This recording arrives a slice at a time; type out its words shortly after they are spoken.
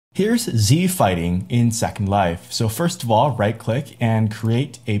Here's Z fighting in Second Life. So first of all, right click and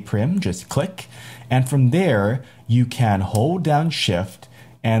create a prim, just click. And from there, you can hold down shift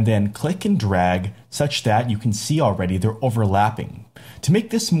and then click and drag such that you can see already they're overlapping. To make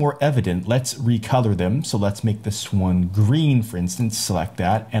this more evident, let's recolor them. So let's make this one green, for instance, select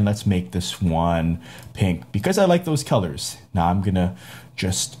that, and let's make this one pink because I like those colors. Now I'm gonna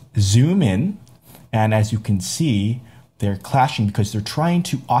just zoom in, and as you can see, they're clashing because they're trying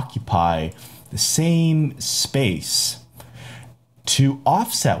to occupy the same space. To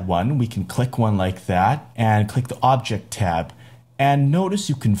offset one, we can click one like that and click the Object tab. And notice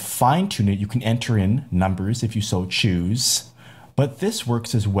you can fine tune it. You can enter in numbers if you so choose, but this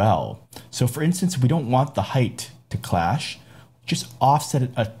works as well. So for instance, we don't want the height to clash. Just offset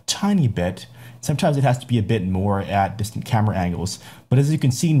it a tiny bit. Sometimes it has to be a bit more at distant camera angles. But as you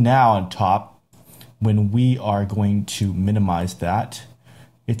can see now on top, when we are going to minimize that,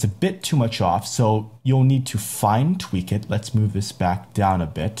 it's a bit too much off, so you'll need to fine tweak it. Let's move this back down a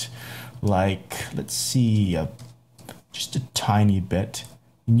bit, like, let's see, just a tiny bit.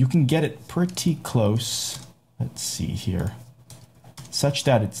 And you can get it pretty close, let's see here, such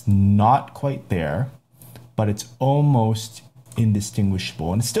that it's not quite there, but it's almost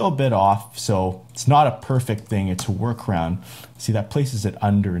indistinguishable. And it's still a bit off, so it's not a perfect thing, it's a workaround. See, that places it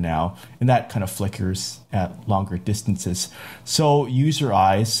under now, and that kind of flickers at longer distances. So use your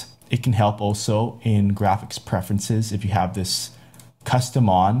eyes. It can help also in graphics preferences if you have this custom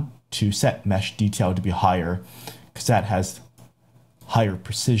on to set mesh detail to be higher, because that has higher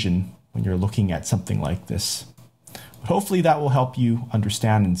precision when you're looking at something like this. But hopefully that will help you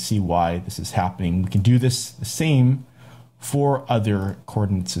understand and see why this is happening. We can do this the same for other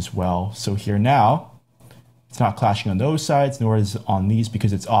coordinates as well. So here now, it's not clashing on those sides, nor is it on these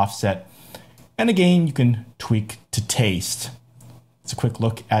because it's offset. And again, you can tweak to taste. It's a quick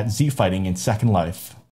look at Z fighting in Second Life.